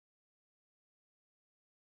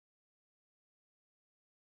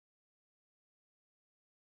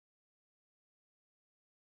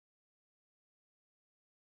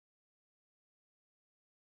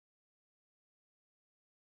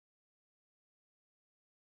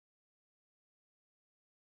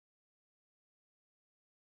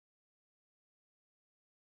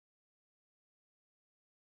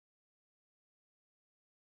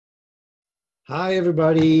Hi,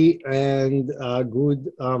 everybody, and good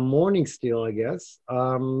morning still, I guess.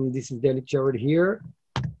 This is Danny Sherrod here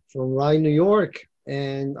from Rye, New York,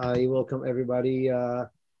 and I welcome everybody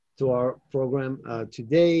to our program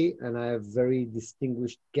today. And I have very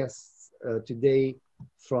distinguished guests today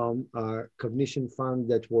from our Cognition Fund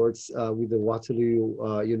that works with the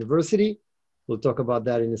Waterloo University. We'll talk about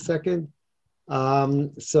that in a second. I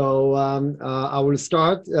will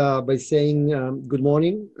start by saying good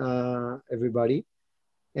morning, everybody.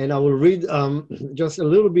 And I will read just a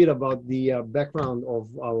little bit about the background of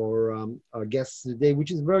our guests today,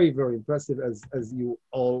 which is very, very impressive, as you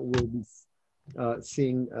all will be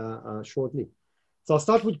seeing shortly. So I'll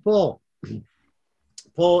start with Paul.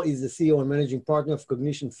 Paul is the CEO and managing partner of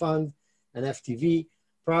Cognition Fund and FTV.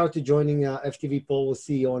 Prior to joining FTV, Paul was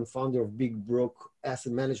CEO and founder of Big Brook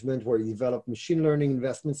Asset Management, where he developed machine learning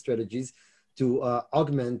investment strategies to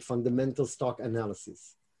augment fundamental stock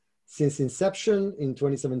analysis. Since inception in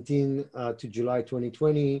 2017 to July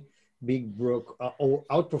 2020, Big Brook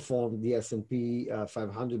outperformed the S&P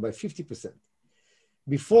 500 by 50%.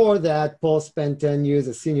 Before that, Paul spent 10 years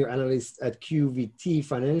as senior analyst at QVT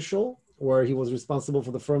Financial, where he was responsible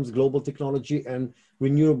for the firm's global technology and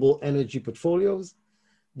renewable energy portfolios.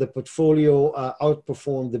 The portfolio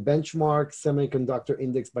outperformed the benchmark semiconductor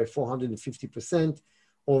index by 450%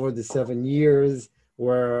 over the 7 years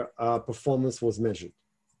where performance was measured.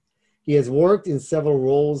 He has worked in several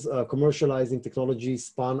roles, commercializing technology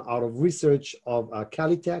spun out of research of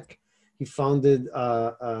Cleantech. He founded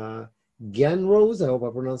Ganrose, I hope I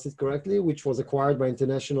pronounced it correctly, which was acquired by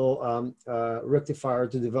International Rectifier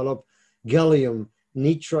to develop gallium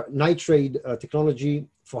nitride technology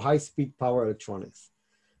for high-speed power electronics.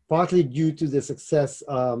 Partly due to the success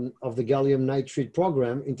of the gallium nitride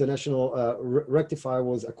program, International Rectifier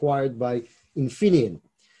was acquired by Infineon.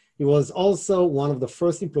 He was also one of the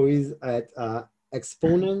first employees at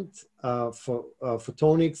Exponent for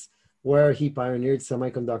Photonics, where he pioneered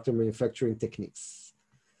semiconductor manufacturing techniques.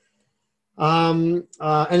 And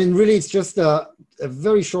really, it's just a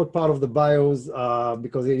very short part of the bios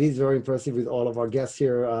because it is very impressive with all of our guests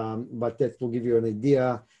here, but that will give you an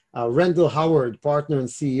idea. Randall Howard, partner and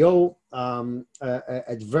CEO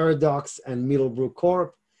at Veridox and Middlebrook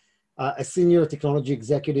Corp, a senior technology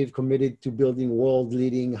executive committed to building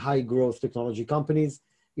world-leading high-growth technology companies.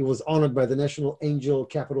 He was honored by the National Angel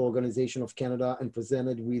Capital Organization of Canada and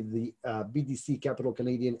presented with the BDC Capital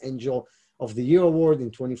Canadian Angel of the Year Award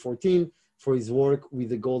in 2014 for his work with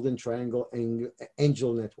the Golden Triangle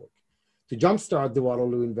Angel Network. To jumpstart the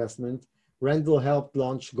Waterloo investment, Randall helped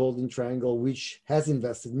launch Golden Triangle, which has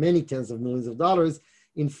invested many tens of millions of dollars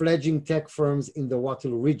in fledgling tech firms in the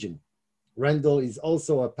Waterloo region. Randall is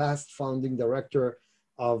also a past founding director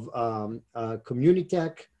of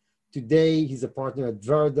Communitech. Today, he's a partner at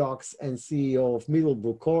Veridox and CEO of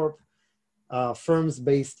Middlebrook Corp, firms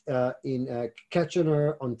based in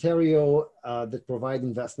Kitchener, Ontario, that provide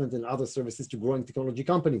investment and other services to growing technology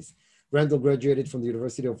companies. Randall graduated from the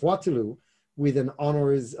University of Waterloo with an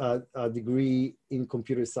honors degree in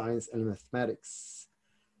computer science and mathematics.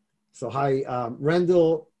 So hi,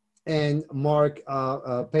 Randall and Mark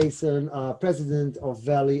Payson, president of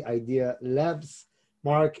Valley Idea Labs.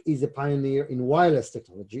 Mark is a pioneer in wireless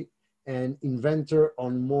technology and inventor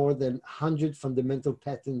on more than 100 fundamental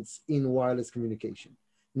patents in wireless communication,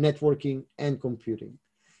 networking, and computing.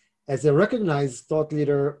 As a recognized thought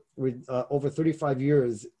leader with over 35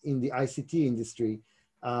 years in the ICT industry,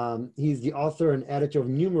 he is the author and editor of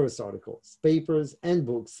numerous articles, papers, and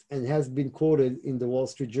books, and has been quoted in the Wall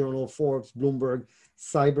Street Journal, Forbes, Bloomberg,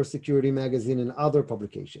 Cybersecurity Magazine, and other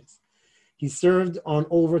publications. He served on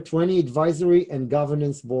over 20 advisory and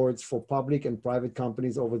governance boards for public and private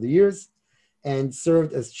companies over the years, and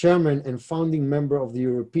served as chairman and founding member of the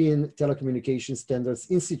European Telecommunication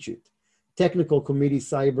Standards Institute, Technical Committee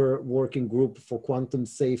Cyber Working Group for Quantum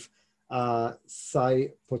Safe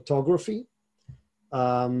Photography,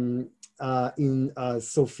 in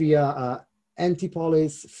Sophia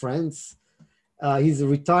Antipolis, France. He's a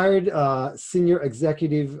retired senior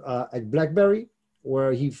executive at BlackBerry,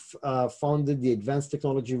 where he founded the Advanced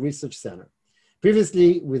Technology Research Center.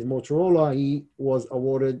 Previously, with Motorola, he was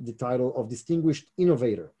awarded the title of Distinguished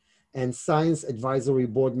Innovator and Science Advisory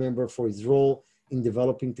Board Member for his role in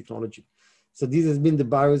developing technology. So these has been the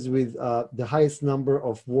bios with the highest number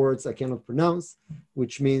of words I cannot pronounce,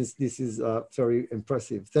 which means this is very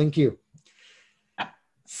impressive. Thank you.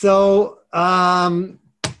 So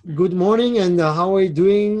good morning, and how are you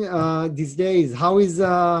doing these days? How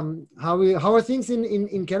are things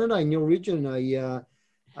in Canada, in your region?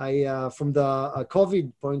 From the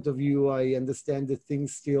COVID point of view, I understand that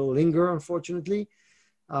things still linger, unfortunately.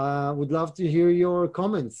 Would love to hear your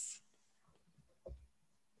comments.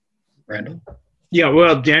 Randall? Yeah,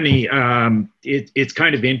 well, Denny, it's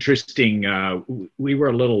kind of interesting. We were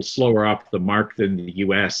a little slower off the mark than the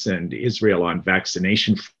US and Israel on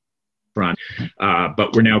vaccination front,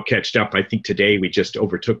 but we're now catched up. I think today we just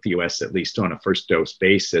overtook the US, at least on a first dose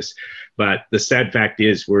basis. But the sad fact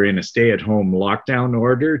is we're in a stay-at-home lockdown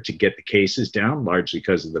order to get the cases down, largely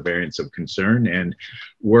because of the variants of concern. And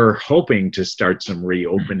we're hoping to start some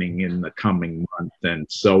reopening in the coming month and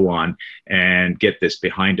so on, and get this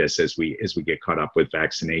behind us as we get caught up with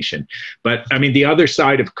vaccination. But I mean, the other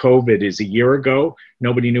side of COVID is a year ago,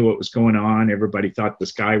 nobody knew what was going on. Everybody thought the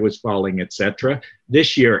sky was falling, etc.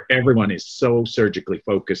 This year, everyone is so surgically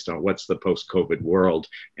focused on what's the post-COVID world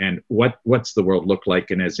and what's the world look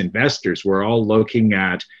like. And as investors, we're all looking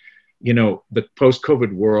at, you know, the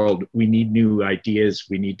post-COVID world. We need new ideas.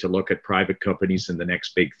 We need to look at private companies and the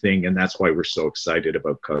next big thing. And that's why we're so excited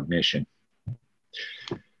about Cognition.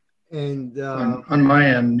 And on my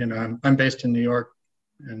end, you know, I'm based in New York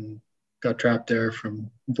and got trapped there from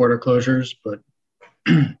border closures, but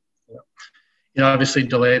it obviously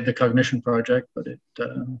delayed the Cognition project, but it,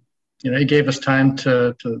 you know, it gave us time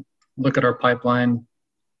to look at our pipeline,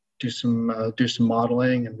 do some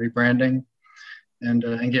modeling and rebranding,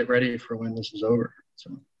 and get ready for when this is over.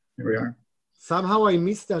 So here we are. Somehow I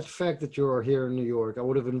missed that fact that you're here in New York. I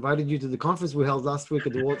would have invited you to the conference we held last week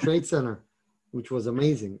at the World Trade Center, which was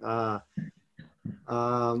amazing. Mark,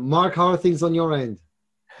 how are things on your end?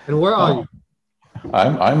 And where are you?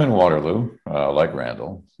 I'm in Waterloo, like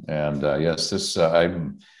Randall, and yes, this I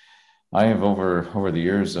have over the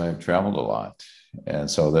years I've traveled a lot, and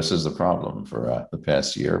so this is the problem for the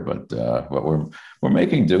past year. But we're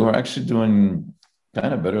making do. We're actually doing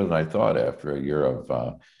kind of better than I thought after a year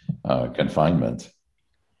of confinement.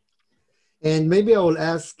 And maybe I will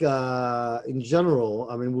ask in general,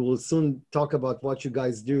 I mean, we will soon talk about what you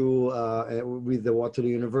guys do with the Waterloo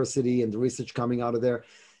University and the research coming out of there.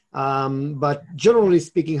 But generally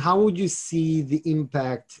speaking, how would you see the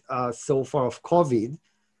impact so far of COVID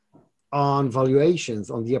on valuations,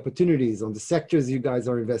 on the opportunities, on the sectors you guys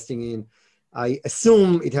are investing in? I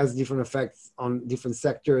assume it has different effects on different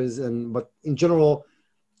sectors, but in general,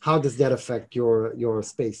 how does that affect your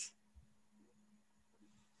space?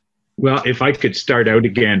 Well, if I could start out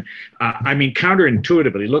again, I mean,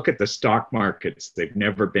 counterintuitively, look at the stock markets. They've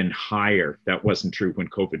never been higher. That wasn't true when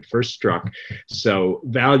COVID first struck. So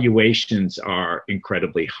valuations are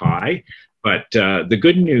incredibly high. But the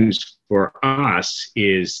good news for us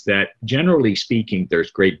is that generally speaking, there's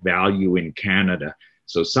great value in Canada.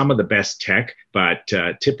 So some of the best tech, but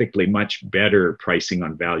typically much better pricing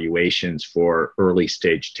on valuations for early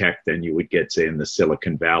stage tech than you would get, say, in the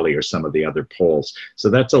Silicon Valley or some of the other poles. So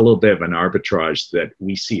that's a little bit of an arbitrage that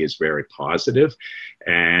we see as very positive.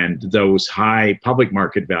 And those high public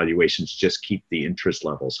market valuations just keep the interest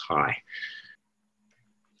levels high.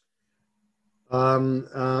 And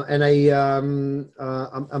I'm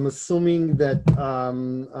assuming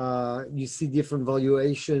that you see different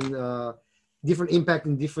valuation, different impact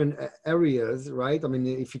in different areas, right? I mean,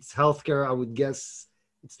 if it's healthcare, I would guess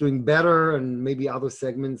it's doing better, and maybe other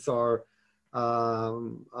segments are.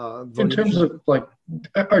 In terms of like,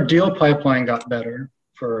 our deal pipeline got better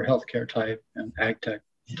for healthcare type and ag tech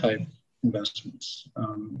type investments.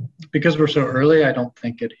 Because we're so early, I don't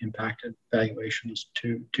think it impacted valuations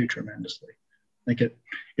too tremendously. I think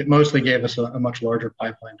it mostly gave us a much larger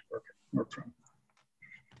pipeline to work from.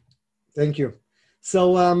 Thank you.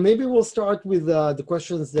 So maybe we'll start with the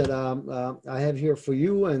questions that I have here for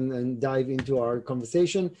you and dive into our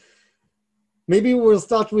conversation. Maybe we'll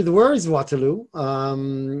start with where is Waterloo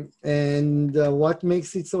and what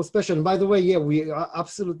makes it so special. And by the way, yeah, we are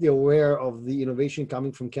absolutely aware of the innovation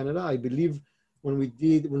coming from Canada. I believe when we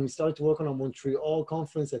started to work on our Montreal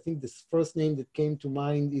conference, I think the first name that came to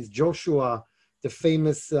mind is Joshua, the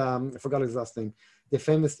famous, I forgot his last name, the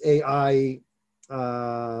famous AI,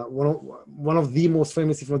 one of the most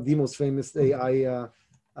famous, if not the most famous AI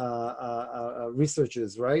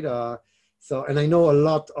researchers, right? So, and I know a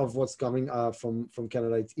lot of what's coming from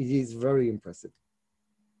Canada. It is very impressive.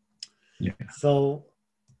 Yeah. So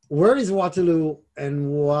where is Waterloo and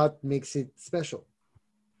what makes it special?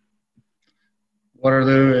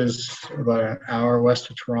 Waterloo is about an hour west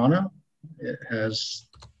of Toronto. It has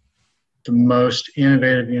the most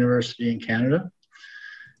innovative university in Canada.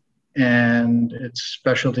 And its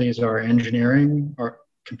specialties are engineering, or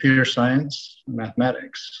computer science, and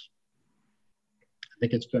mathematics. I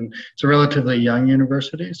think it's a relatively young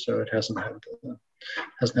university, so it hasn't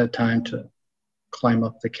had time to climb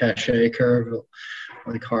up the cachet curve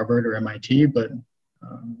like Harvard or MIT, but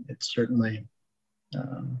it's certainly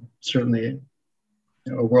certainly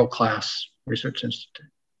a world-class research institute.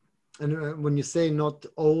 And when you say not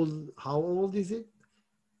old, how old is it?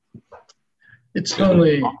 It's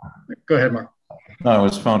only, go ahead, Mark. No, it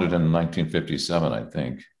was founded in 1957, I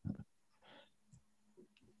think.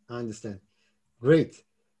 I understand. Great.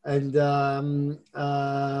 And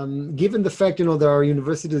given the fact, there are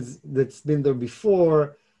universities that's been there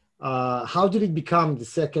before, how did it become the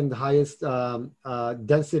second highest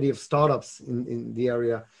density of startups in the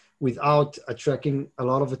area without attracting a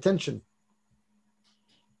lot of attention?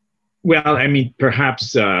 Well, I mean,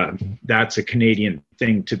 perhaps that's a Canadian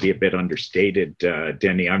thing to be a bit understated,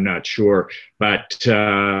 Denny. I'm not sure. But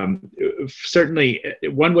certainly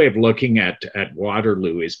one way of looking at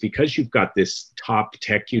Waterloo is because you've got this top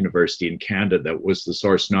tech university in Canada that was the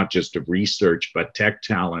source not just of research, but tech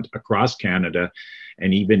talent across Canada.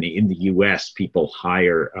 And even in the US, people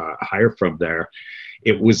hire from there.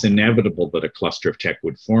 It was inevitable that a cluster of tech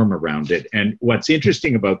would form around it. And what's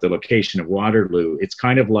interesting about the location of Waterloo, it's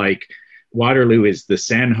kind of like Waterloo is the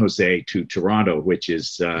San Jose to Toronto, which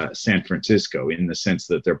is San Francisco, in the sense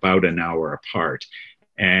that they're about an hour apart.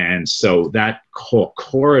 And so that whole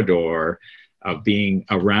corridor of being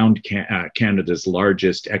around Canada's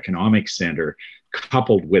largest economic center,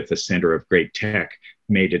 coupled with the center of great tech,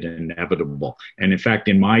 made it inevitable. And in fact,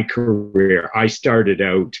 in my career, I started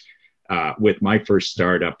out with my first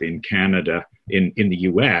startup in Canada, in the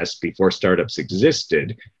US, before startups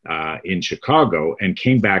existed, in Chicago, and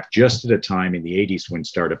came back just at a time in the 80s when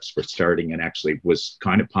startups were starting, and actually was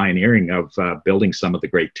kind of pioneering of building some of the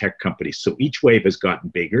great tech companies. So each wave has gotten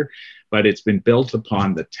bigger, but it's been built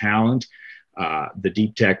upon the talent, the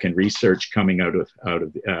deep tech and research coming out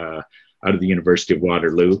of the University of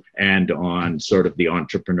Waterloo, and on sort of the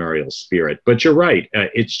entrepreneurial spirit. But you're right,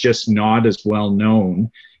 it's just not as well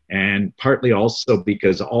known. And partly also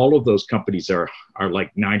because all of those companies are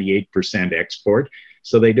like 98% export.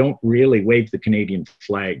 So they don't really wave the Canadian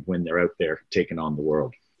flag when they're out there taking on the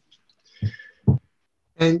world.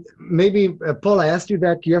 And maybe, Paul, I asked you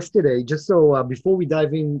that yesterday, just so before we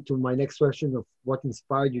dive into my next question of what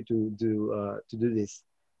inspired you to do this,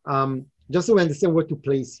 just so we understand where to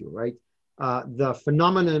place you, right? The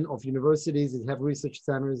phenomenon of universities that have research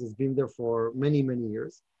centers has been there for many, many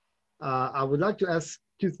years. I would like to ask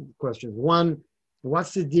two questions. One,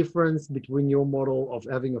 what's the difference between your model of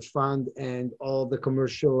having a fund and all the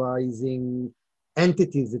commercializing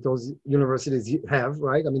entities that those universities have,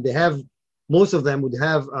 right? I mean, they have, most of them would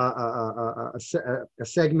have a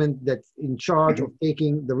segment that's in charge of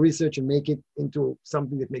taking the research and make it into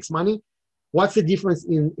something that makes money. What's the difference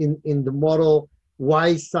in the model?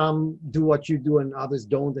 Why some do what you do and others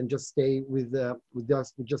don't, and just stay with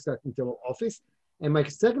just that internal office? And my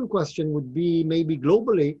second question would be, maybe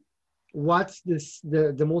globally, what's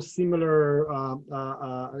the most similar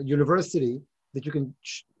university that you can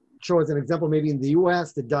show as an example, maybe in the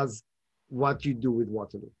US, that does what you do with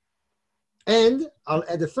Waterloo? And I'll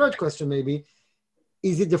add a third question, maybe.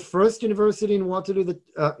 Is it the first university in Waterloo that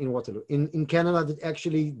in Canada that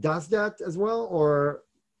actually does that as well, or?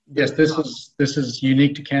 Yes, this is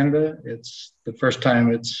unique to Canada. It's the first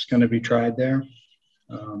time it's going to be tried there.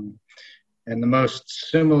 And the most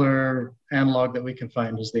similar analog that we can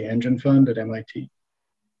find is the Engine Fund at MIT,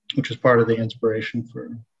 which is part of the inspiration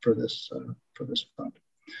for this fund.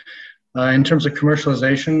 In terms of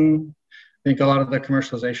commercialization, I think a lot of the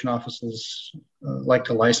commercialization offices like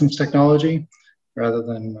to license technology rather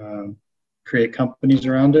than create companies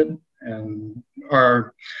around it. And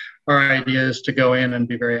our idea is to go in and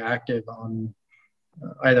be very active on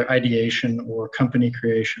either ideation or company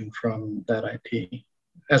creation from that IP,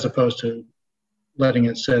 as opposed to letting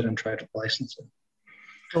it sit and try to license it.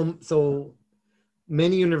 So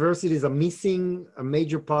many universities are missing a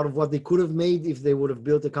major part of what they could have made if they would have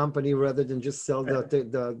built a company rather than just sell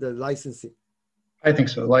the licensing. I think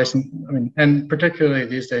so. And particularly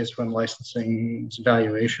these days when licensing's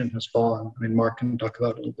valuation has fallen. I mean, Mark can talk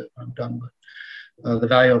about it a little bit when I'm done, but the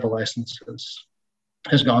value of a license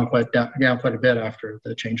has gone down quite a bit after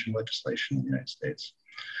the change in legislation in the United States.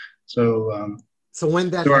 So when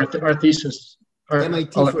that our thesis,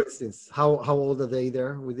 MIT, for instance, how old are they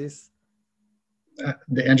there with this?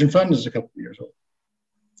 The Engine Fund is a couple of years old.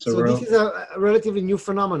 So this is a relatively new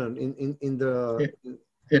phenomenon in the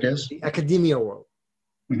academia world.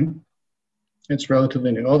 Mm-hmm. It's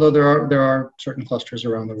relatively new, although there are certain clusters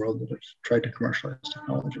around the world that have tried to commercialize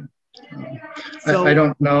technology. I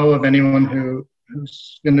don't know of anyone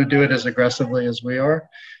who's going to do it as aggressively as we are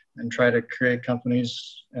and try to create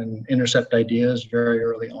companies and intercept ideas very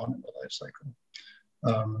early on in the life cycle.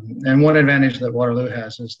 And one advantage that Waterloo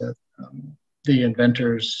has is that the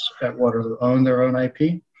inventors at Waterloo own their own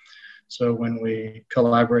IP. So when we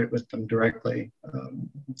collaborate with them directly,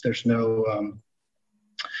 there's no,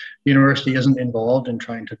 the university isn't involved in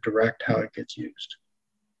trying to direct how it gets used.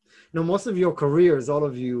 Now, most of your careers, all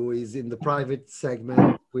of you, is in the private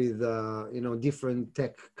segment with, different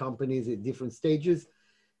tech companies at different stages.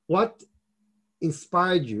 What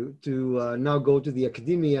inspired you to now go to the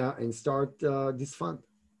academia and start this fund?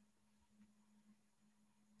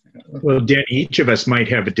 Well, Danny, each of us might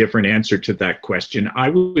have a different answer to that question. I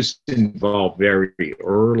was involved very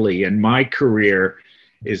early in my career.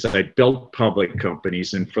 I built public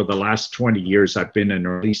companies, and for the last 20 years, I've been an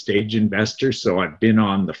early stage investor. So I've been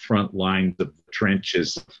on the front lines of the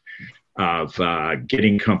trenches of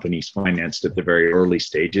getting companies financed at the very early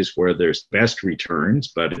stages where there's best returns,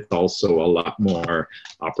 but it's also a lot more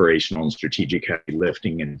operational and strategic heavy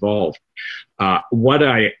lifting involved. What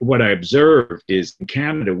I observed is in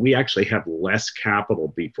Canada, we actually have less capital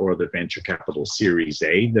before the venture capital Series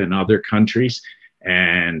A than other countries.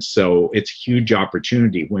 And so it's a huge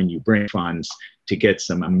opportunity when you bring funds to get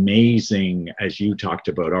some amazing, as you talked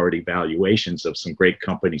about already, valuations of some great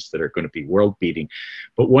companies that are going to be world beating.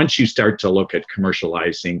 But once you start to look at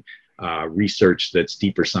commercializing research that's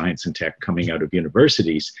deeper science and tech coming out of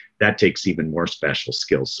universities, that takes even more special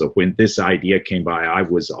skills. So when this idea came by, I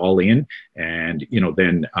was all in. And,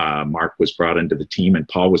 then Mark was brought into the team and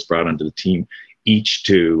Paul was brought into the team, each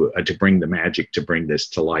to bring the magic, to bring this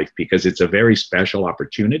to life, because it's a very special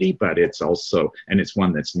opportunity, but it's also, and it's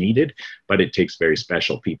one that's needed, but it takes very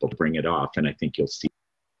special people to bring it off. And I think you'll see.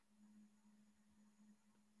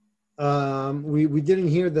 We didn't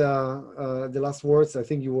hear the last words. I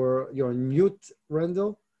think you're on mute,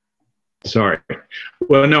 Randall. Sorry.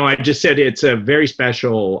 Well, no, I just said it's a very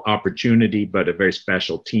special opportunity, but a very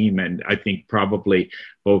special team. And I think probably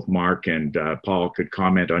both Mark and Paul could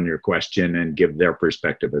comment on your question and give their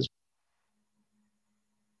perspective as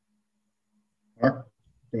well. Mark,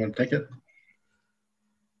 you want to take it?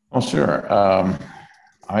 Well, sure.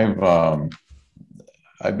 I've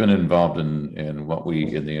been involved in what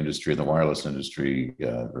we in the industry, the wireless industry,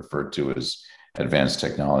 refer to as advanced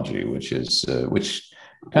technology, which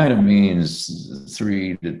kind of means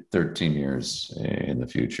 3 to 13 years in the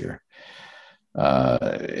future.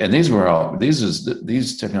 And these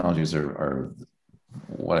technologies are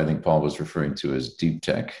what I think Paul was referring to as deep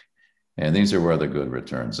tech. And these are where the good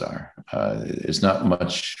returns are. It's not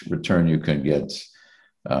much return you can get,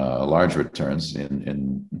 large returns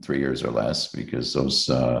in 3 years or less, because those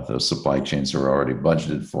supply chains are already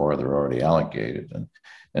budgeted for, they're already allocated,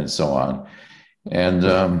 and so on. And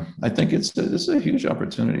I think it's a huge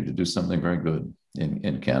opportunity to do something very good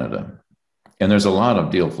in Canada. And there's a lot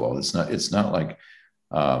of deal flow. It's not like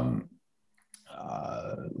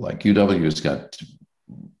UW has got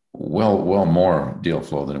well more deal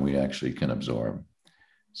flow than we actually can absorb.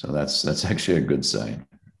 So that's actually a good sign.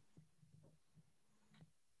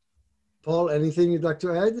 Paul, anything you'd like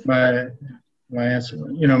to add? My answer,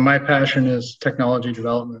 my passion is technology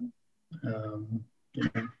development.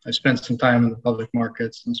 I spent some time in the public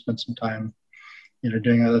markets and spent some time,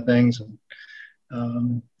 doing other things. And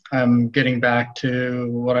I'm getting back to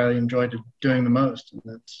what I enjoyed doing the most, and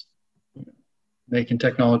that's making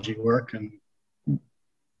technology work and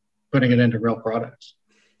putting it into real products.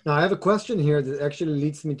 Now, I have a question here that actually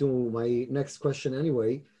leads me to my next question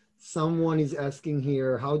anyway. Someone is asking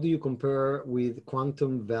here, how do you compare with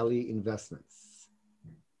Quantum Valley Investments?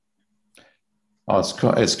 Oh,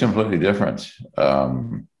 it's completely different.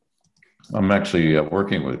 I'm actually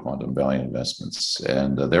working with Quantum Valley Investments,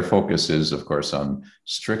 and their focus is, of course, on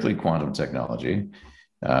strictly quantum technology,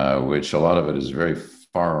 which a lot of it is very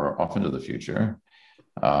far off into the future.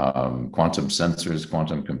 Quantum sensors,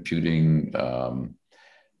 quantum computing,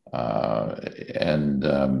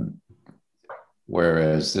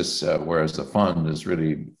 whereas the fund is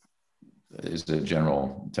a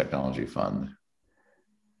general technology fund.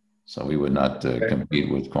 So we would not compete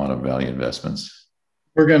with Quantum Valley Investments.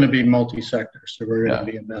 We're going to be multi-sector. So we're going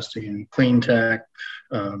to be investing in Cleantech,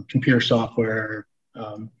 computer software,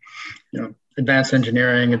 advanced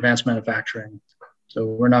engineering, advanced manufacturing. So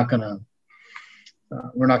we're not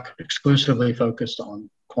exclusively focused on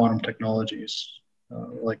quantum technologies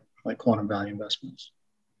like Quantum Valley Investments.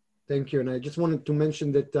 Thank you. And I just wanted to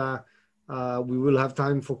mention that we will have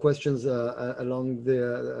time for questions along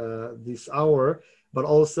this hour. But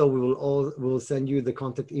also we will send you the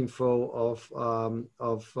contact info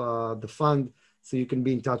of the fund, so you can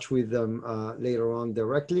be in touch with them later on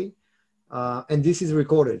directly. And this is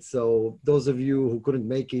recorded. So those of you who couldn't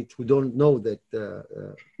make it, who don't know that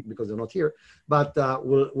because they're not here, but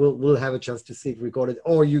we'll have a chance to see it recorded,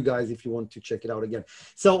 or you guys if you want to check it out again.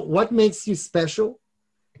 So what makes you special,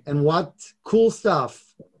 and what cool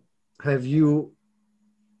stuff have you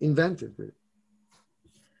invented? Really?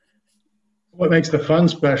 What makes the fund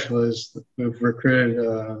special is that we've recruited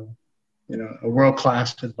a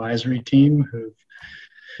world-class advisory team who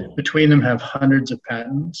between them have hundreds of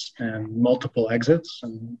patents and multiple exits,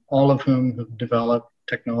 and all of whom have developed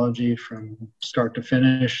technology from start to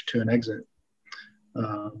finish to an exit.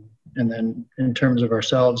 And then in terms of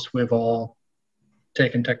ourselves, we've all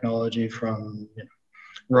taken technology from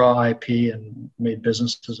raw IP and made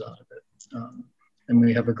businesses out of it. And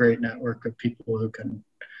we have a great network of people who can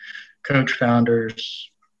coach founders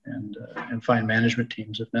and find management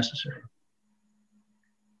teams if necessary.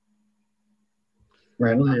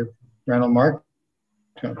 Randall, Mark,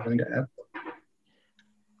 do you have anything to add?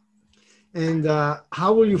 And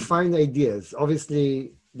how will you find ideas?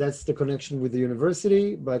 Obviously, that's the connection with the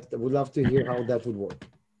university, but I would love to hear how that would work.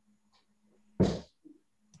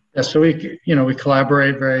 Yeah, so we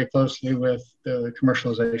collaborate very closely with the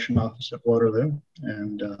commercialization office at Waterloo,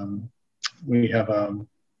 and we have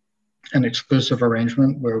an exclusive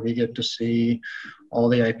arrangement where we get to see all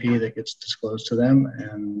the IP that gets disclosed to them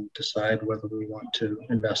and decide whether we want to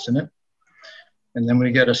invest in it. And then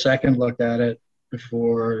we get a second look at it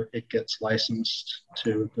before it gets licensed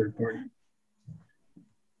to a third party.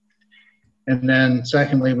 And then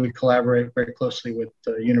secondly, we collaborate very closely with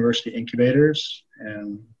the university incubators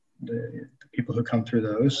and the people who come through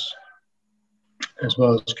those, as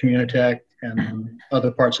well as Cleantech and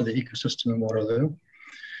other parts of the ecosystem in Waterloo.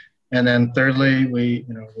 And then thirdly,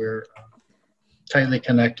 we're tightly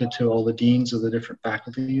connected to all the deans of the different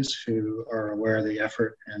faculties who are aware of the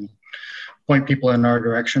effort and point people in our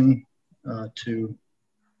direction to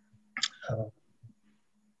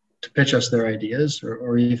pitch us their ideas,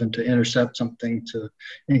 or even to intercept something to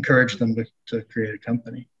encourage them to create a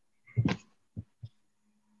company.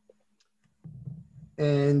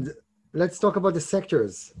 And let's talk about the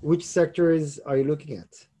sectors. Which sectors are you looking at?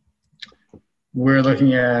 We're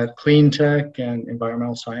looking at clean tech and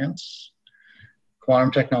environmental science, quantum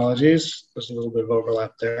technologies, there's a little bit of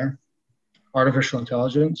overlap there, artificial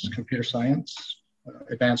intelligence, computer science,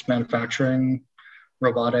 advanced manufacturing,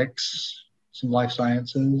 robotics, some life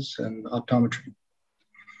sciences, and optometry.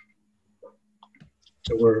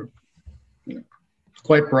 So we're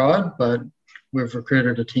quite broad, but we've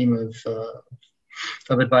recruited a team of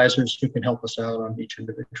advisors who can help us out on each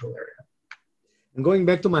individual area. And going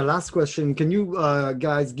back to my last question, can you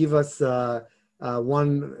guys give us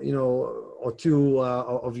one, or two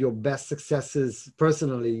of your best successes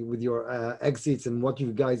personally with your exits and what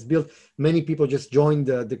you guys built? Many people just joined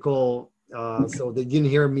the call, so they didn't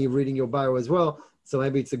hear me reading your bio as well. So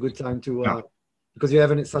maybe it's a good time to, because you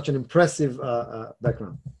have such an impressive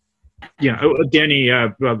background. Yeah, Danny,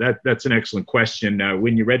 well, that's an excellent question.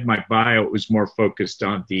 When you read my bio, it was more focused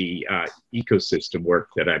on the ecosystem work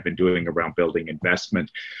that I've been doing around building investment.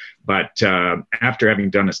 But after having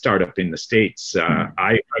done a startup in the States,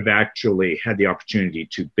 I've actually had the opportunity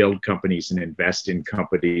to build companies and invest in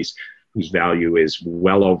companies whose value is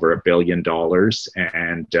well over $1 billion.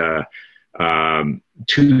 And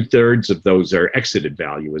 2/3 of those are exited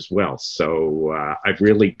value as well. So I've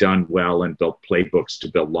really done well and built playbooks to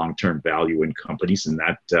build long-term value in companies, and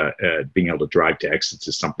that being able to drive to exits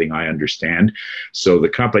is something I understand. So the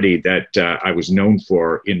company that I was known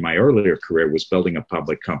for in my earlier career was building a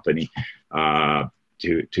public company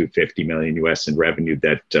to 50 million US in revenue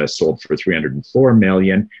that sold for 304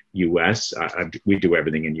 million US. We do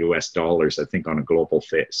everything in US dollars, I think, on a global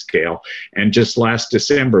scale. And just last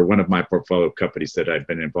December, one of my portfolio companies that I've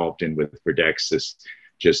been involved in with Verdexis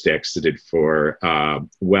just exited for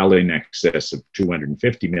well in excess of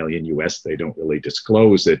 250 million US. They don't really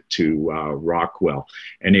disclose it to Rockwell.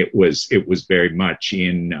 And it was very much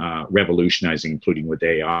in revolutionizing, including with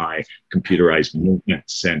AI, computerized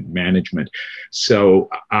movements and management. So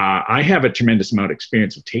I have a tremendous amount of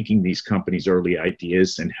experience of taking these companies' early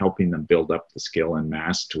ideas and helping them build up the skill and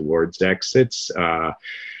mass towards exits.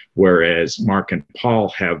 Whereas Mark and Paul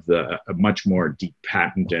have a much more deep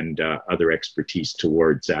patent and other expertise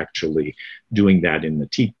towards actually doing that in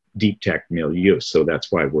the deep tech milieu. So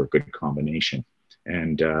that's why we're a good combination.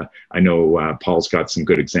 And I know Paul's got some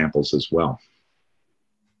good examples as well.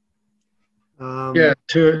 Yeah,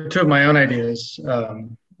 two of my own ideas.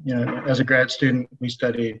 As a grad student, we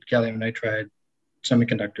studied gallium nitride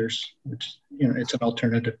semiconductors, which it's an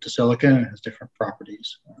alternative to silicon and has different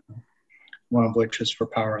properties. One of which is for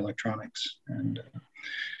power electronics. And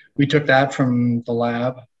we took that from the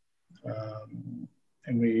lab,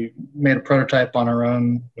 and we made a prototype on our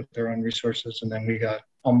own with their own resources, and then we got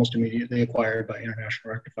almost immediately acquired by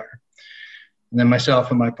International Rectifier. And then myself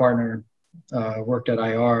and my partner worked at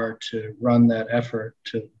IR to run that effort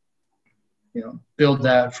to, build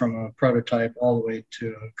that from a prototype all the way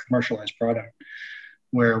to a commercialized product,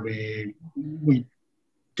 where we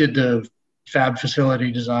did the fab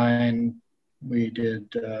facility design, we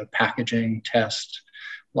did packaging, test,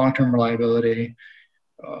 long-term reliability,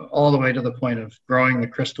 all the way to the point of growing the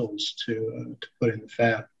crystals to put in the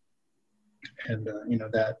fab. And,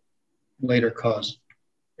 that later caused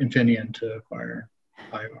Infineon to acquire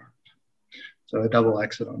IR. So a double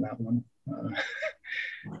exit on that one.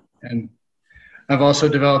 And I've also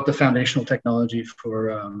developed the foundational technology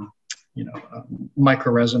for,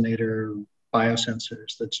 microresonator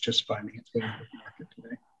biosensors that's just finding its way into the market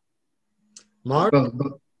today. Mark?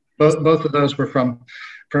 Both of those were from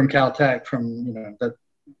Caltech,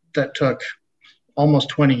 that took almost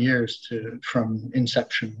 20 years from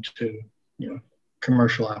inception to,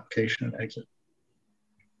 commercial application and exit.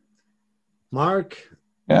 Mark?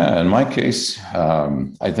 Yeah, in my case,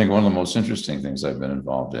 I think one of the most interesting things I've been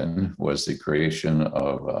involved in was the creation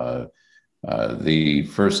of the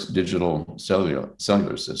first digital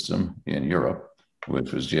cellular system in Europe,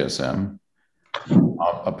 which was GSM,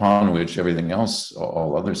 upon which everything else,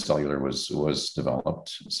 all other cellular was developed.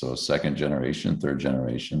 So second generation, third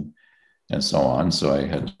generation, and so on. So I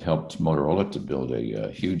had helped Motorola to build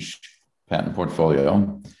a huge patent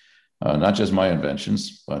portfolio, not just my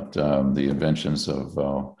inventions, but the inventions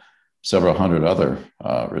of several hundred other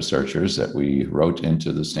researchers that we wrote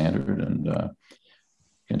into the standard, and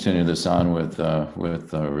continue this on with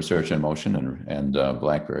Research in Motion and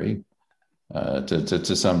BlackBerry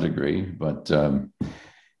to some degree. But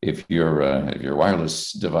if your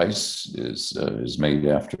wireless device is made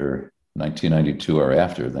after 1992 or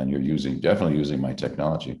after, then you're definitely using my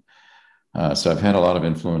technology. So I've had a lot of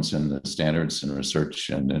influence in the standards and research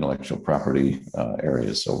and intellectual property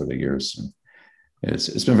areas over the years. And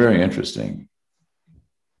it's been very interesting.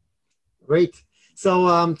 Great.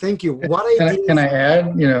 So thank you. Can I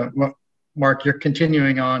add? Mark, you're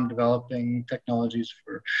continuing on developing technologies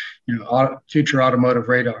for, future automotive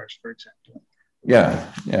radars, for example.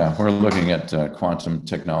 Yeah. We're looking at quantum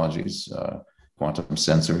technologies, quantum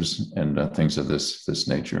sensors, and things of this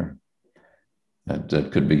nature.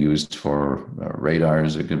 That could be used for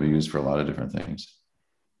radars. It could be used for a lot of different things.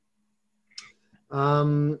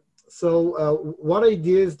 So what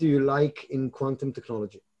ideas do you like in quantum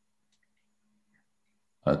technology?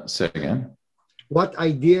 Say again? What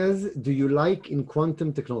ideas do you like in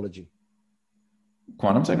quantum technology?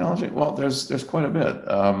 Quantum technology? Well, there's quite a bit.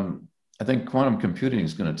 I think quantum computing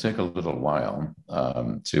is going to take a little while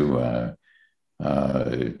to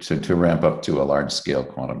ramp up to a large scale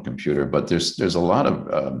quantum computer, but there's a lot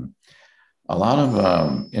of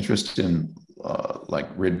interest in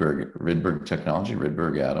like Rydberg technology,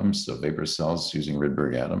 Rydberg atoms, so vapor cells using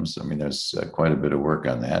Rydberg atoms. I mean, there's quite a bit of work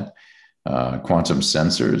on that. Quantum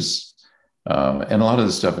sensors, and a lot of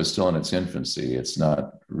this stuff is still in its infancy. It's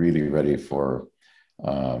not really ready for.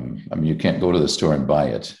 You can't go to the store and buy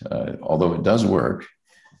it, although it does work.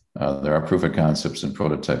 There are proof of concepts and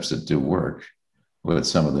prototypes that do work with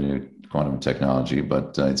some of the new quantum technology,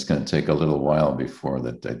 but it's going to take a little while before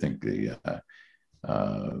that. I think the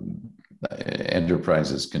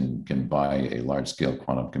enterprises can buy a large-scale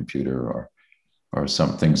quantum computer or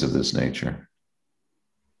some things of this nature.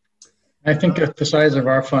 I think that the size of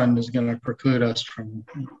our fund is going to preclude us from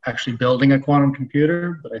actually building a quantum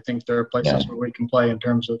computer, but I think there are places where we can play in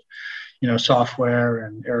terms of, software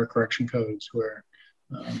and error correction codes where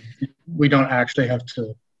we don't actually have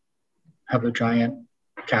to have a giant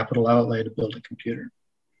capital outlay to build a computer.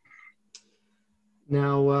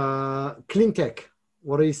 Now, Cleantech,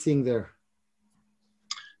 what are you seeing there?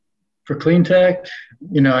 For Cleantech,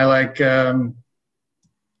 I like,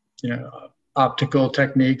 optical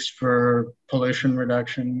techniques for pollution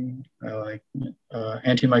reduction. I like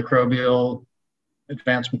antimicrobial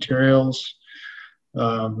advanced materials,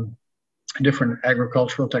 different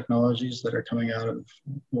agricultural technologies that are coming out of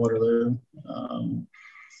Waterloo.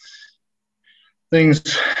 Things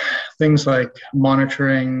like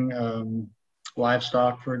monitoring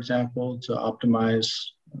livestock, for example, to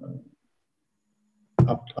optimize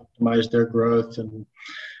their growth and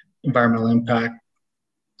environmental impact.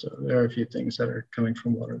 So there are a few things that are coming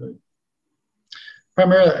from Waterloo.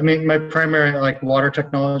 Primarily, my primary like water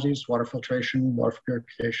technologies, water filtration, water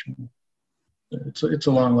purification. It's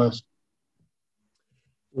a long list.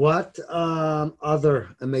 What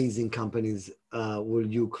other amazing companies will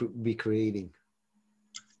you be creating?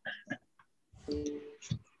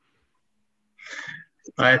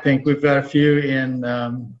 I think we've got a few in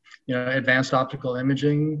advanced optical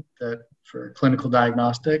imaging that for clinical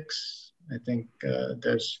diagnostics. I think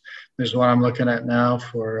there's one I'm looking at now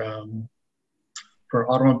for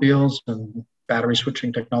automobiles and battery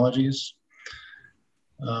switching technologies.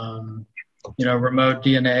 Remote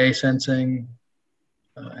DNA sensing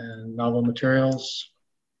and novel materials.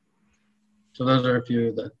 So those are a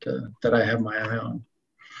few that I have my eye on.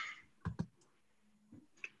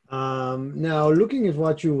 Now, looking at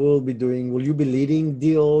what you will be doing, will you be leading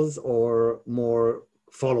deals or more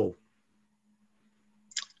follow?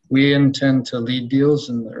 We intend to lead deals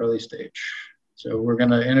in the early stage. So we're going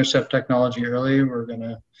to intercept technology early. We're going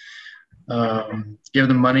to give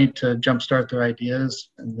them money to jumpstart their ideas,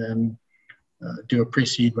 and then do a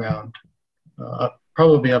pre-seed round,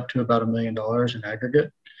 probably up to about $1 million in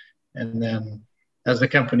aggregate. And then as the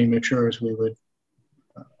company matures, we would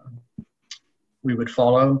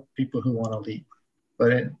follow people who want to lead.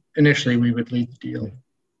 But initially, we would lead the deal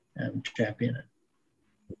and champion it.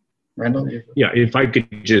 Randall? Yeah, if I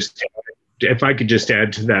could just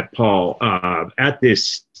add to that, Paul, at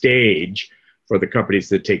this stage, for the companies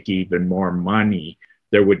that take even more money,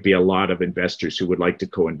 there would be a lot of investors who would like to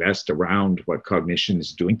co-invest around what Cognition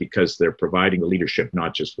is doing, because they're providing the leadership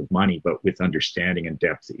not just with money, but with understanding and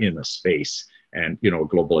depth in the space, and a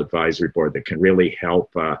global advisory board that can really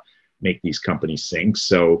help make these companies sing.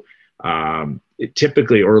 So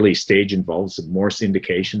typically early stage involves more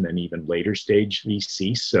syndication than even later stage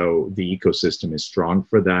VC. So the ecosystem is strong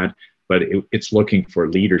for that, but it's looking for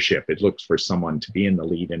leadership. It looks for someone to be in the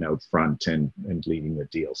lead and out front and leading the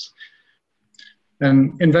deals.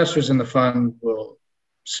 And investors in the fund will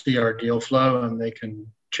see our deal flow, and they can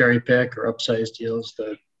cherry pick or upsize deals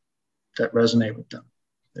that resonate with them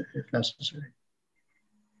if necessary.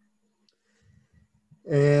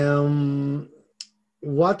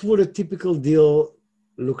 What would a typical deal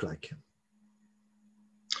look like?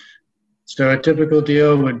 So a typical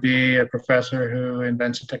deal would be a professor who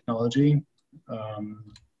invents a technology.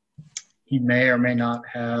 He may or may not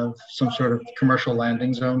have some sort of commercial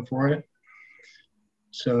landing zone for it.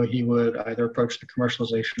 So he would either approach the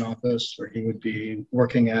commercialization office, or he would be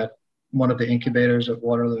working at one of the incubators at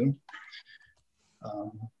Waterloo,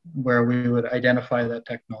 where we would identify that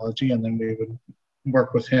technology, and then we would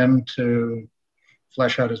work with him to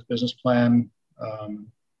flesh out his business plan,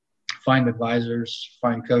 find advisors,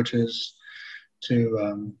 find coaches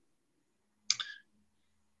to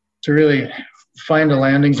really find a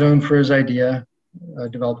landing zone for his idea,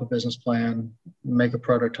 develop a business plan, make a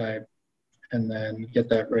prototype, and then get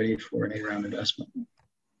that ready for an A-round investment.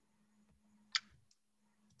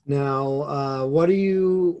 Now, why do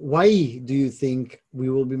you think we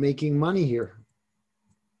will be making money here?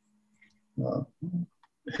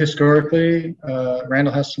 Historically,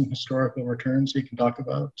 Randall has some historical returns he can talk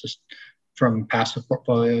about, just from passive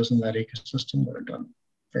portfolios in that ecosystem that are done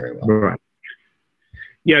very well. Right.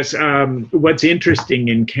 Yes. What's interesting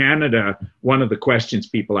in Canada, one of the questions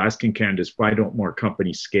people ask in Canada is, why don't more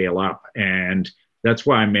companies scale up? And that's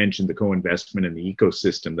why I mentioned the co-investment in the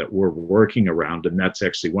ecosystem that we're working around. And that's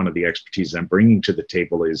actually one of the expertise I'm bringing to the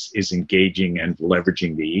table is engaging and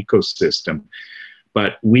leveraging the ecosystem.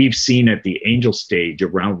 But we've seen at the angel stage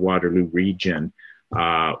around Waterloo region,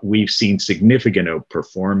 we've seen significant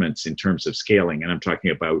outperformance in terms of scaling. And I'm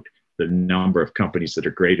talking about the number of companies that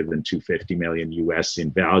are greater than $250 million US in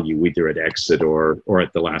value, either at exit or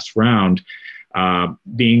at the last round,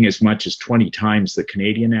 being as much as 20 times the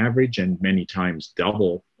Canadian average and many times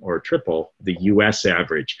double or triple the US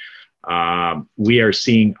average. We are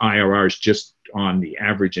seeing IRRs just on the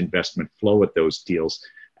average investment flow at those deals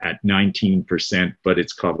at 19%, but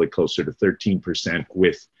it's probably closer to 13%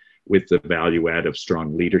 with the value add of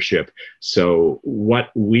strong leadership. So what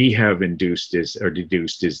we have deduced is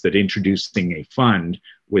that introducing a fund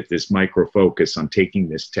with this micro focus on taking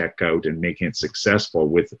this tech out and making it successful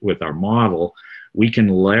with our model, we can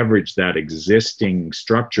leverage that existing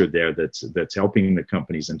structure there that's helping the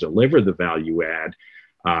companies and deliver the value add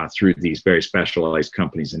through these very specialized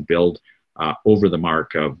companies and build over the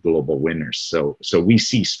mark of global winners. So we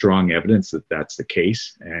see strong evidence that that's the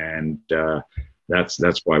case, and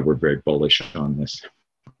that's why we're very bullish on this.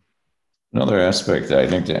 Another aspect that I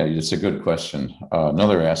think it's a good question.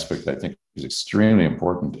 Another aspect that I think is extremely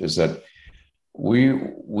important is that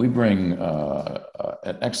we bring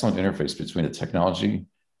an excellent interface between the technology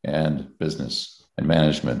and business and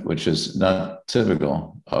management, which is not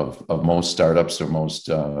typical of most startups or most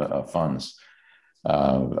funds.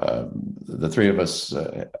 The three of us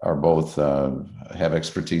are both have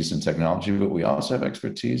expertise in technology, but we also have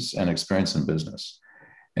expertise and experience in business.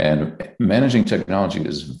 And managing technology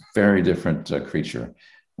is a very different creature.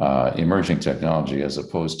 Emerging technology as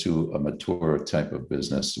opposed to a mature type of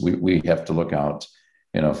business. We have to look out,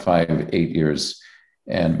 5, 8 years,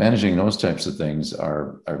 and managing those types of things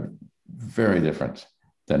are very different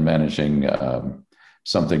than managing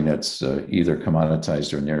something that's either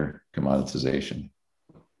commoditized or near commoditization.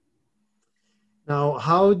 Now,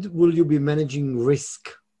 how will you be managing risk?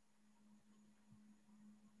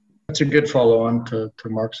 That's a good follow-on to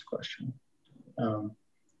Mark's question.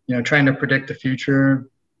 Trying to predict the future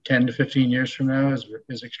 10 to 15 years from now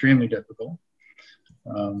is extremely difficult.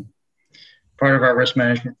 Part of our risk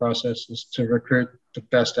management process is to recruit the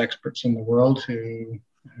best experts in the world who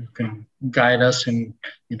can guide us in,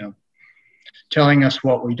 telling us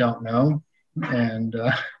what we don't know and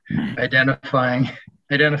identifying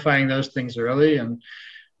those things early and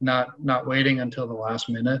not waiting until the last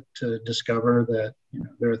minute to discover that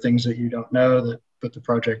there are things that you don't know that put the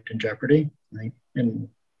project in jeopardy. And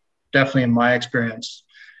definitely in my experience,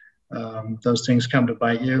 those things come to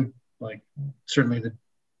bite you. Like certainly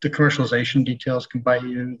the commercialization details can bite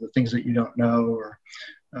you, the things that you don't know, or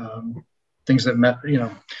things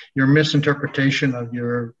that your misinterpretation of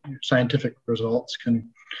your scientific results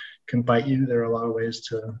can bite you. There are a lot of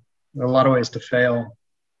ways to fail,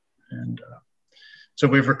 and so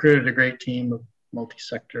we've recruited a great team of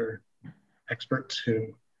multi-sector experts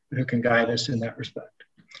who can guide us in that respect.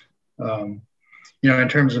 In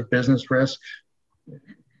terms of business risk,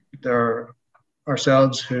 there are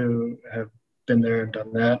ourselves who have been there and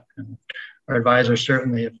done that, and our advisors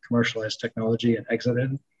certainly have commercialized technology and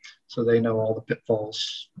exited, so they know all the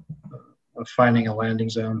pitfalls of finding a landing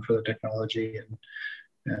zone for the technology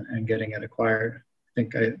and getting it acquired. I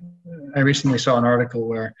think I recently saw an article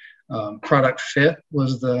where product fit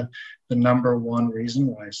was the number one reason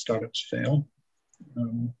why startups fail.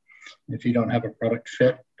 If you don't have a product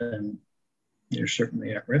fit, then you're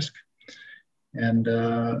certainly at risk. And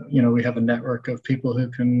we have a network of people who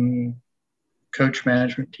can coach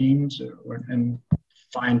management teams and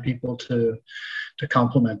find people to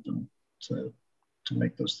complement them to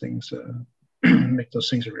make those things a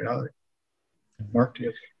reality. Mark, do you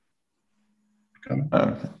have a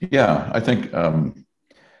comment? Yeah, I think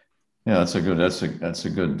that's a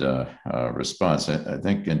good response. I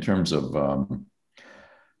think in terms of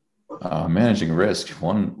managing risk,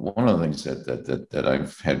 one of the things that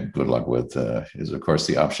I've had good luck with is, of course,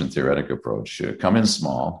 the option theoretic approach. Come in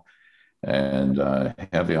small and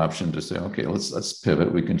have the option to say, okay, let's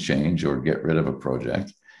pivot. We can change or get rid of a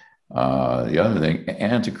project. The other thing,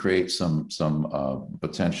 and to create some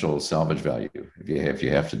potential salvage value. If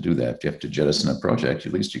you have to do that, if you have to jettison a project,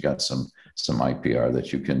 at least you got some IPR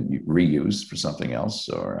that you can reuse for something else,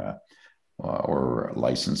 or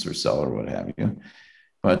license or sell or what have you.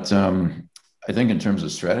 But I think in terms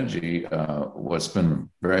of strategy, what's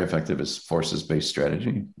been very effective is forces-based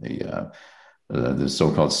strategy. The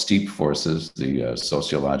so-called steep forces, the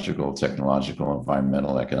sociological, technological,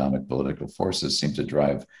 environmental, economic, political forces seem to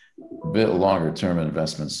drive a bit longer-term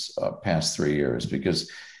investments past 3 years, because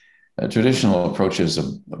traditional approaches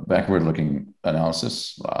of backward-looking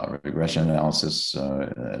analysis, regression analysis,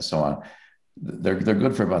 and so on, they're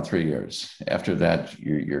good for about 3 years. After that,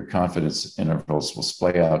 your confidence intervals will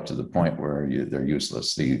splay out to the point where they're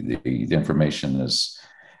useless. The information is,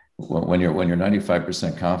 when you're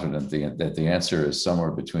 95% confident that the answer is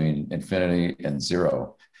somewhere between infinity and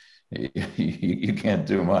zero, you can't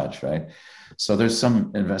do much, right? So there's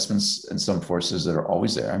some investments and some forces that are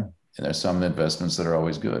always there, and there's some investments that are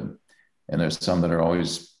always good, and there's some that are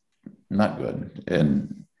always not good,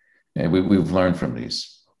 and we've learned from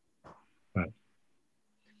these.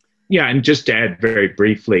 Yeah, and just to add very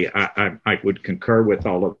briefly, I would concur with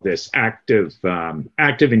all of this. Active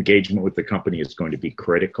engagement with the company is going to be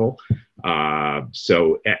critical.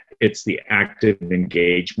 So it's the active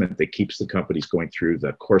engagement that keeps the companies going through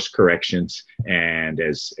the course corrections. And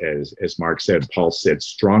as Mark said, Paul said,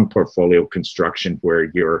 strong portfolio construction where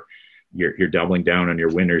you're doubling down on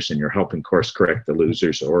your winners and you're helping course correct the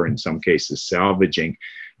losers, or in some cases salvaging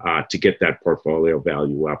to get that portfolio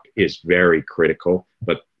value up, is very critical.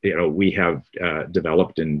 But we have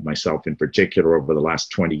developed, and myself in particular, over the last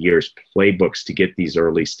 20 years, playbooks to get these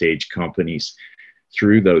early stage companies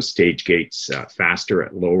through those stage gates faster,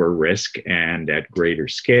 at lower risk, and at greater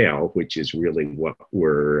scale, which is really what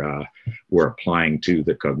we're applying to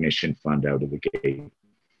the Cognition Fund out of the gate.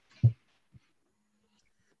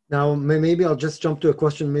 Now, maybe I'll just jump to a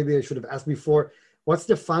question maybe I should have asked before. What's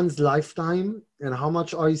the fund's lifetime, and how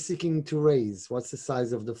much are you seeking to raise? What's the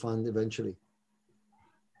size of the fund eventually?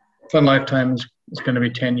 Fund lifetime is going to be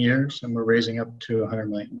 10 years, and we're raising up to $100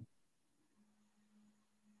 million.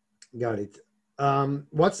 Got it.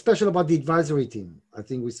 What's special about the advisory team? I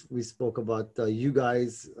think we spoke about you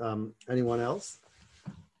guys. Anyone else?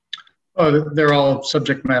 Oh, they're all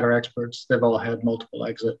subject matter experts. They've all had multiple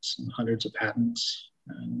exits and hundreds of patents.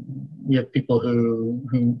 And we have people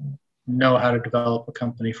who know how to develop a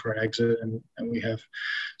company for an exit, and we have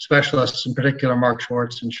specialists, in particular Mark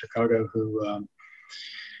Schwartz in Chicago, who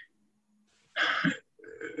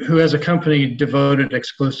has a company devoted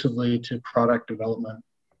exclusively to product development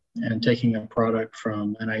and taking a product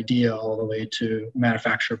from an idea all the way to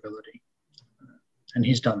manufacturability. And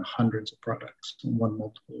he's done hundreds of products and won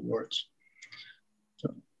multiple awards.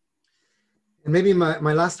 So. And maybe my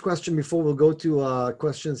last question before we'll go to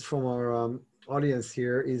questions from our audience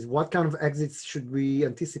here is, what kind of exits should we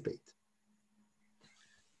anticipate?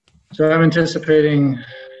 So I'm anticipating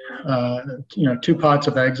two pots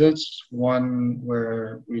of exits. One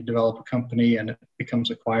where we develop a company and it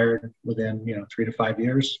becomes acquired within 3 to 5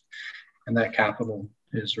 years, and that capital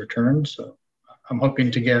is returned. So I'm hoping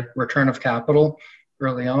to get return of capital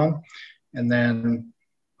early on, and then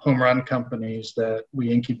home run companies that we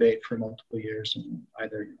incubate for multiple years and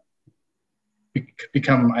either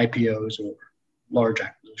become IPOs or large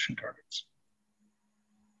acquisition targets.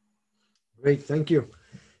 Great, thank you.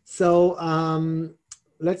 So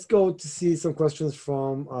let's go to see some questions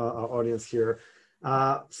from our audience here.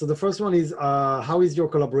 So the first one is, how is your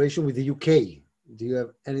collaboration with the UK? Do you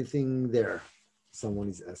have anything there? Someone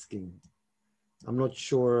is asking. I'm not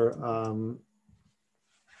sure,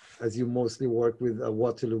 as you mostly work with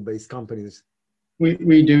Waterloo-based companies.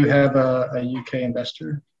 We do have a UK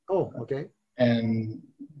investor. Oh, okay. And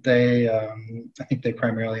they, I think they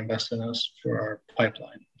primarily invest in us for our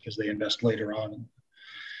pipeline, because they invest later on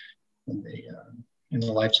in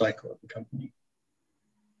the life cycle of the company.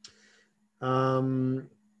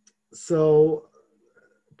 So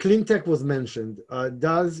Cleantech was mentioned.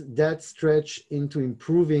 Does that stretch into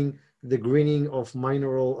improving the greening of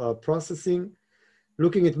mineral processing?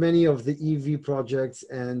 Looking at many of the EV projects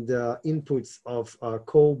and inputs of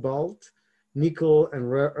cobalt, nickel,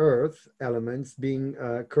 and rare earth elements being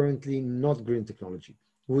currently not green technology.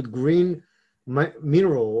 Would green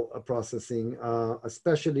mineral processing,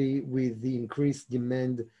 especially with the increased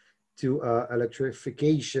demand to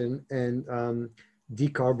electrification and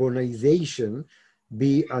decarbonization,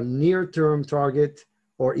 be a near-term target,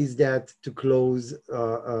 or is that too close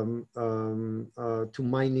to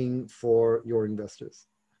mining for your investors?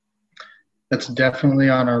 That's definitely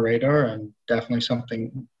on our radar, and definitely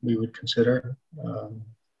something we would consider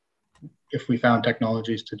if we found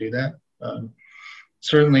technologies to do that.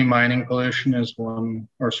 Certainly mining pollution is one,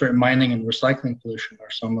 or certain mining and recycling pollution are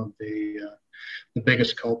some of the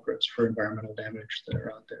biggest culprits for environmental damage that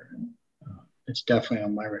are out there. And it's definitely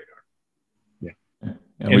on my radar. Yeah.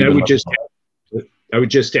 And I would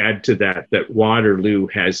just add to that Waterloo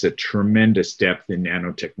has a tremendous depth in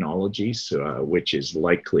nanotechnologies, which is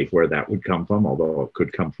likely where that would come from, although it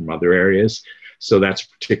could come from other areas. So that's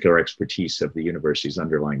particular expertise of the university's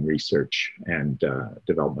underlying research and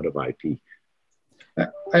development of IP.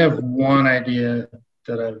 I have one idea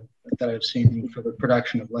that I've seen for the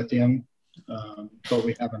production of lithium, but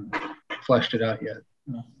we haven't fleshed it out yet.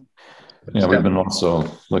 Yeah, we've been also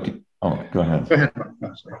looking. Oh, go ahead. Go ahead, Mark.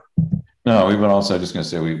 No, sorry. No, we've been also, I'm just going to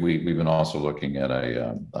say, we've been also looking at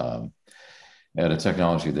a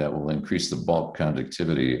technology that will increase the bulk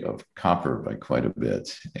conductivity of copper by quite a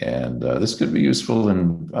bit. And this could be useful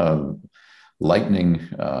in lightening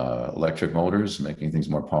electric motors, making things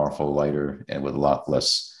more powerful, lighter, and with a lot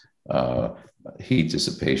less heat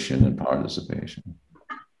dissipation and power dissipation.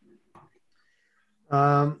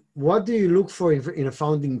 What do you look for in a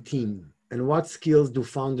founding team? And what skills do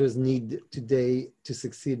founders need today to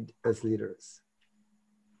succeed as leaders?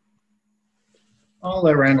 I'll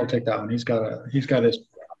let Randall take that one. He's got his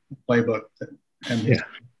playbook, and he's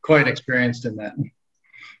quite experienced in that.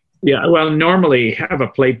 Yeah, well, normally have a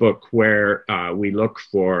playbook where we look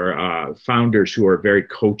for founders who are very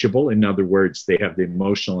coachable. In other words, they have the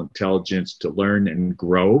emotional intelligence to learn and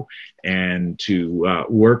grow, and to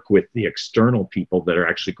work with the external people that are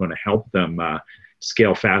actually going to help them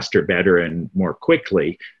scale faster, better, and more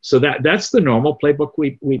quickly. So that's the normal playbook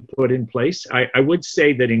we put in place. I would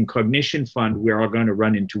say that in Cognition Fund, we're all going to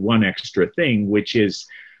run into one extra thing, which is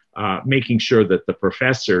making sure that the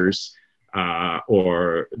professors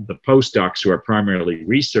or the postdocs who are primarily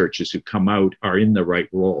researchers who come out are in the right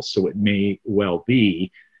role. So it may well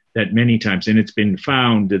be that many times, and it's been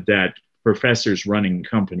found that professors running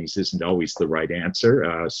companies isn't always the right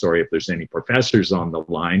answer. Sorry if there's any professors on the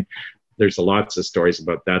line. There's lots of stories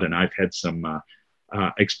about that, and I've had some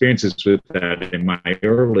experiences with that in my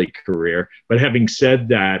early career. But having said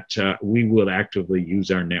that, we will actively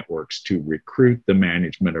use our networks to recruit the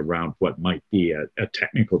management around what might be a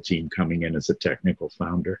technical team coming in as a technical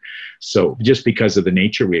founder. So just because of the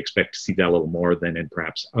nature, we expect to see that a little more than in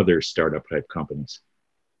perhaps other startup type companies.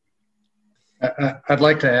 I'd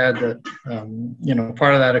like to add that,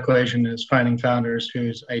 part of that equation is finding founders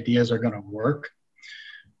whose ideas are going to work,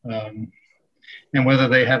 and whether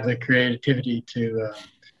they have the creativity to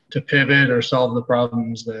pivot or solve the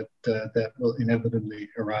problems that will inevitably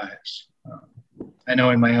arise. I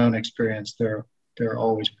know in my own experience, there are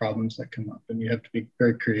always problems that come up, and you have to be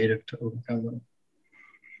very creative to overcome them.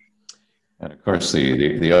 And of course,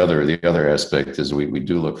 the other aspect is we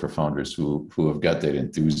do look for founders who have got that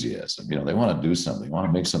enthusiasm. They want to do something, want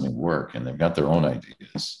to make something work, and they've got their own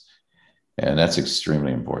ideas, and that's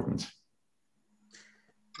extremely important.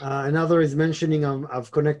 Another is mentioning, I've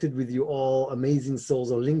connected with you all, amazing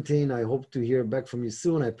souls on LinkedIn. I hope to hear back from you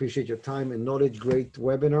soon. I appreciate your time and knowledge. Great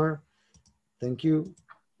webinar. Thank you.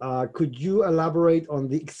 Could you elaborate on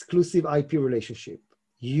the exclusive IP relationship?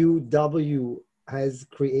 UW has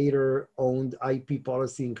creator-owned IP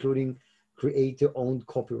policy, including creator-owned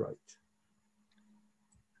copyright.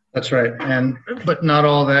 That's right, but not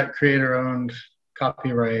all that creator-owned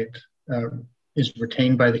copyright is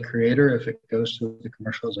retained by the creator if it goes to the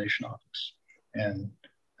commercialization office. And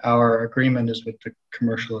our agreement is with the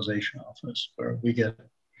commercialization office, where we get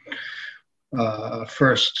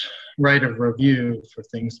first right of review for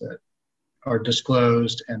things that are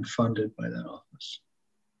disclosed and funded by that office.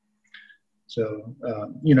 So,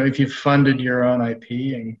 if you've funded your own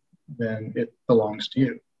IP, then it belongs to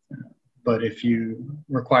you. But if you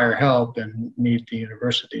require help and need the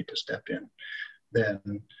university to step in,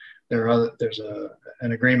 then there's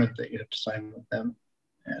an agreement that you have to sign with them.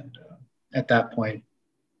 And at that point,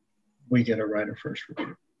 we get a right of first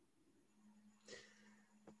review.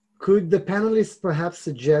 Could the panelists perhaps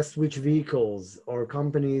suggest which vehicles or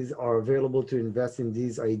companies are available to invest in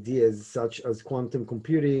these ideas, such as quantum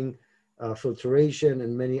computing, filtration,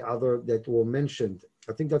 and many other that were mentioned?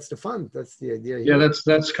 I think that's the fund. That's the idea here. Yeah,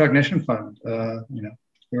 that's Cognition Fund.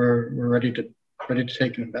 We're ready to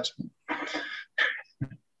take an investment.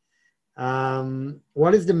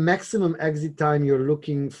 What is the maximum exit time you're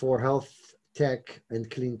looking for health tech and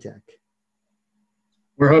clean tech?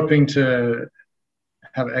 We're hoping to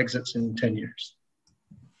have exits in 10 years,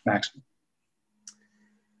 maximum.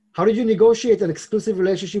 How did you negotiate an exclusive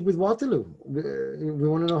relationship with Waterloo? We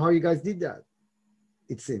want to know how you guys did that,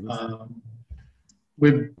 it seems.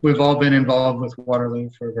 We've all been involved with Waterloo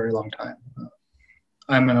for a very long time.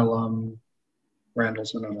 I'm an alum,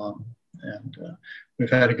 Randall's an alum, and we've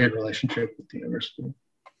had a good relationship with the university.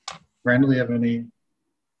 Randall, do you have any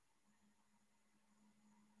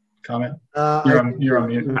comment? You're on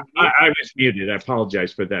mute. I was muted. I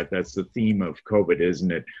apologize for that. That's the theme of COVID,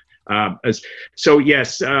 isn't it? So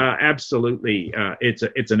yes, absolutely.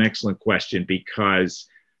 It's an excellent question, because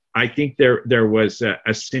I think there was a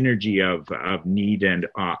synergy of need and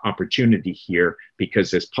opportunity here,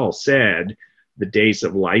 because as Paul said, the days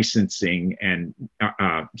of licensing and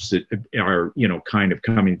are kind of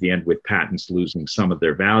coming to the end, with patents losing some of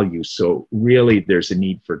their value. So really there's a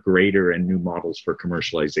need for greater and new models for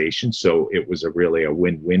commercialization. So it was really a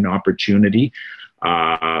win-win opportunity.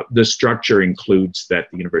 The structure includes that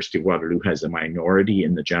the University of Waterloo has a minority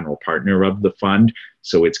in the general partner of the fund,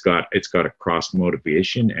 so it's got a cross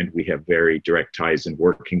motivation, and we have very direct ties in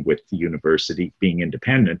working with the university, being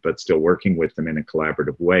independent but still working with them in a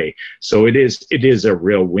collaborative way. So it is a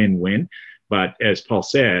real win-win. But as Paul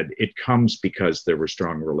said, it comes because there were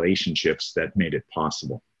strong relationships that made it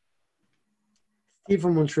possible. Steve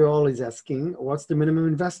from Montreal is asking, what's the minimum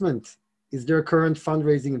investment? Is there current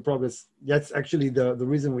fundraising in progress? That's actually the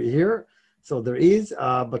reason we're here. So there is,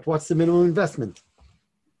 but what's the minimum investment?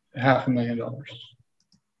 $500,000.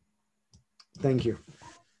 Thank you.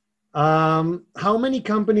 How many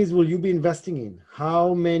companies will you be investing in?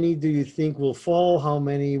 How many do you think will fall? How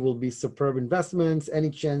many will be superb investments? Any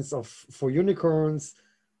chance for unicorns?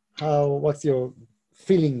 What's your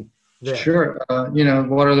feeling there? Sure.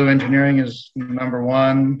 Waterloo Engineering is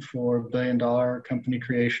 #1 for billion-dollar company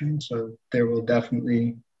creation. So there will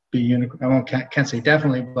definitely be unicorns. I can't say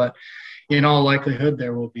definitely, but in all likelihood,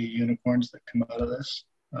 there will be unicorns that come out of this.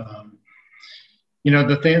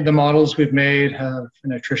 The models we've made have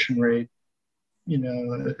an attrition rate,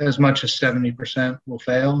 as much as 70% will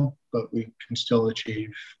fail, but we can still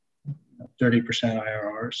achieve 30%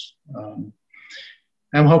 IRRs.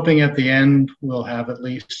 I'm hoping at the end we'll have at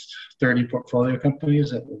least 30 portfolio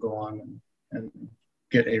companies that will go on and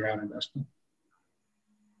get A-round investment.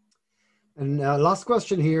 And last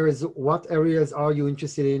question here is, what areas are you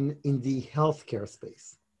interested in the healthcare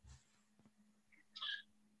space?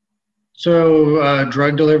 So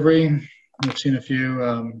drug delivery, we've seen a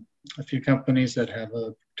few companies that have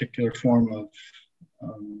a particular form of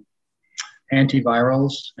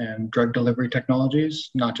antivirals and drug delivery technologies,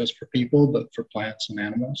 not just for people, but for plants and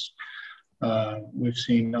animals. We've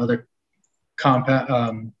seen other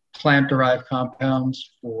plant-derived compounds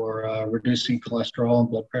for reducing cholesterol and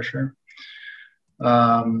blood pressure.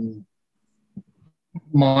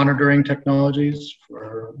 Monitoring technologies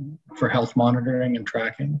for health monitoring and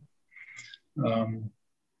tracking.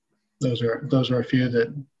 Those are a few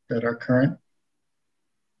that are current.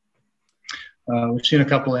 We've seen a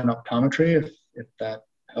couple in optometry, if that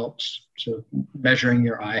helps. So measuring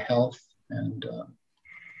your eye health and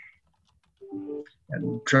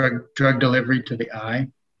drug delivery to the eye.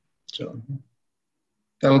 So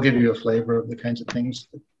that'll give you a flavor of the kinds of things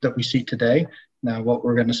that we see today. Now, what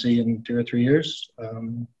we're going to see in 2 or 3 years,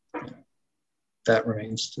 that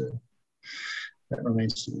remains to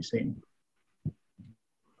be seen.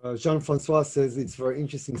 Jean-Francois says it's a very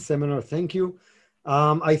interesting seminar. Thank you.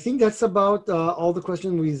 I think that's about all the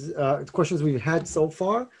questions we've had so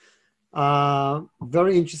far.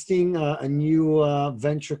 Very interesting, a new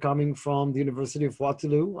venture coming from the University of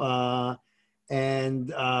Waterloo,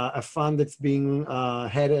 and a fund that's being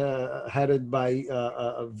headed by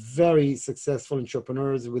very successful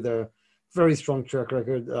entrepreneurs with a very strong track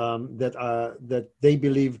record that they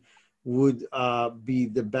believe would be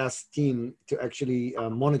the best team to actually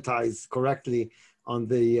monetize correctly on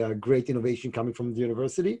the great innovation coming from the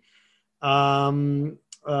university. Someone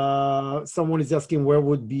is asking where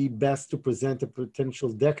would be best to present a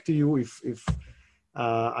potential deck to you.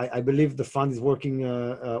 I believe the fund is working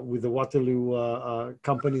with the Waterloo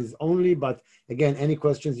companies only, but again, any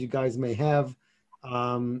questions you guys may have,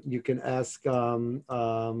 you can ask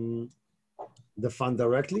the fund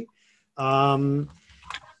directly.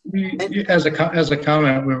 As a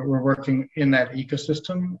comment, we're working in that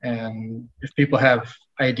ecosystem, and if people have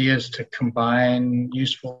ideas to combine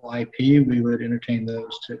useful IP, we would entertain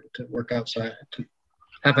those to work outside, to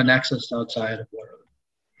have a nexus outside of Waterloo.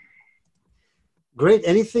 Great.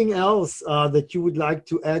 Anything else that you would like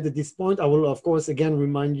to add at this point? I will, of course, again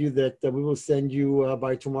remind you that we will send you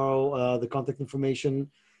by tomorrow the contact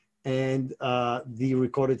information and the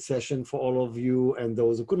recorded session for all of you and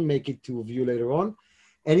those who couldn't make it to view later on.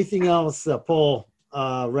 Anything else, Paul,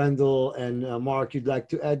 Randall, and Mark, you'd like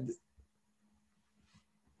to add?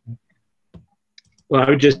 Well, I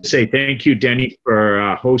would just say thank you, Denny,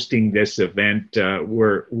 for hosting this event.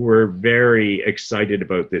 We're very excited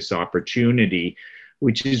about this opportunity,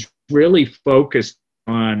 which is really focused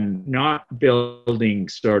on not building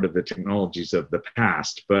sort of the technologies of the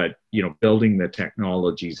past, but building the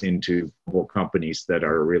technologies into global companies that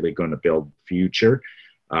are really going to build the future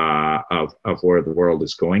of where the world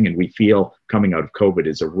is going. And we feel coming out of COVID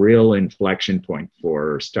is a real inflection point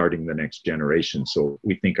for starting the next generation. So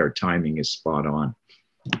we think our timing is spot on.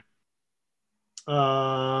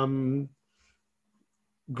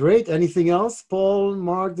 Great. Anything else, Paul,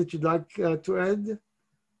 Mark, that you'd like to add?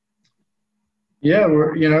 Yeah,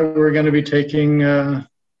 we're going to be taking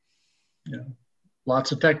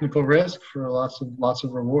lots of technical risk for lots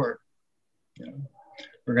of reward.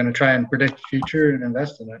 We're going to try and predict the future and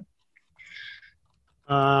invest in it.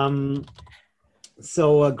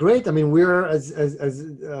 So great. I mean, we're as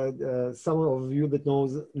some of you that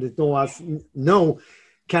know us know,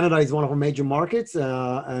 Canada is one of our major markets,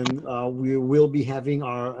 and we will be having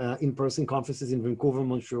our in-person conferences in Vancouver,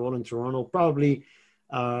 Montreal, and Toronto probably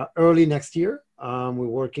early next year. We're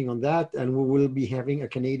working on that, and we will be having a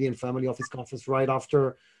Canadian Family Office Conference right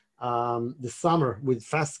after the summer with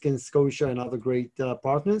Fasken, Scotia, and other great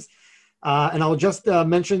partners. And I'll just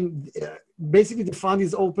mention, basically the fund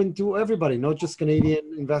is open to everybody, not just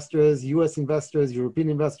Canadian investors, US investors, European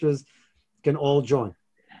investors can all join.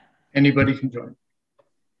 Anybody can join.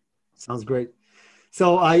 Sounds great.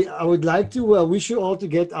 So I would like to wish you all to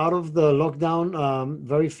get out of the lockdown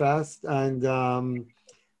very fast and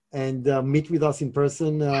meet with us in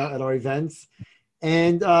person at our events.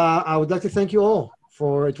 And I would like to thank you all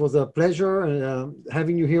it was a pleasure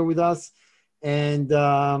having you here with us. And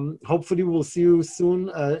hopefully we'll see you soon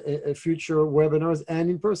at future webinars and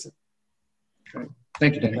in person. Okay.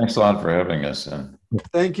 Thank you, Danny. Thanks a lot for having us.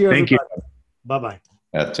 Thank you, everybody. Thank you. Bye-bye.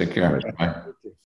 Yeah, take care. Bye.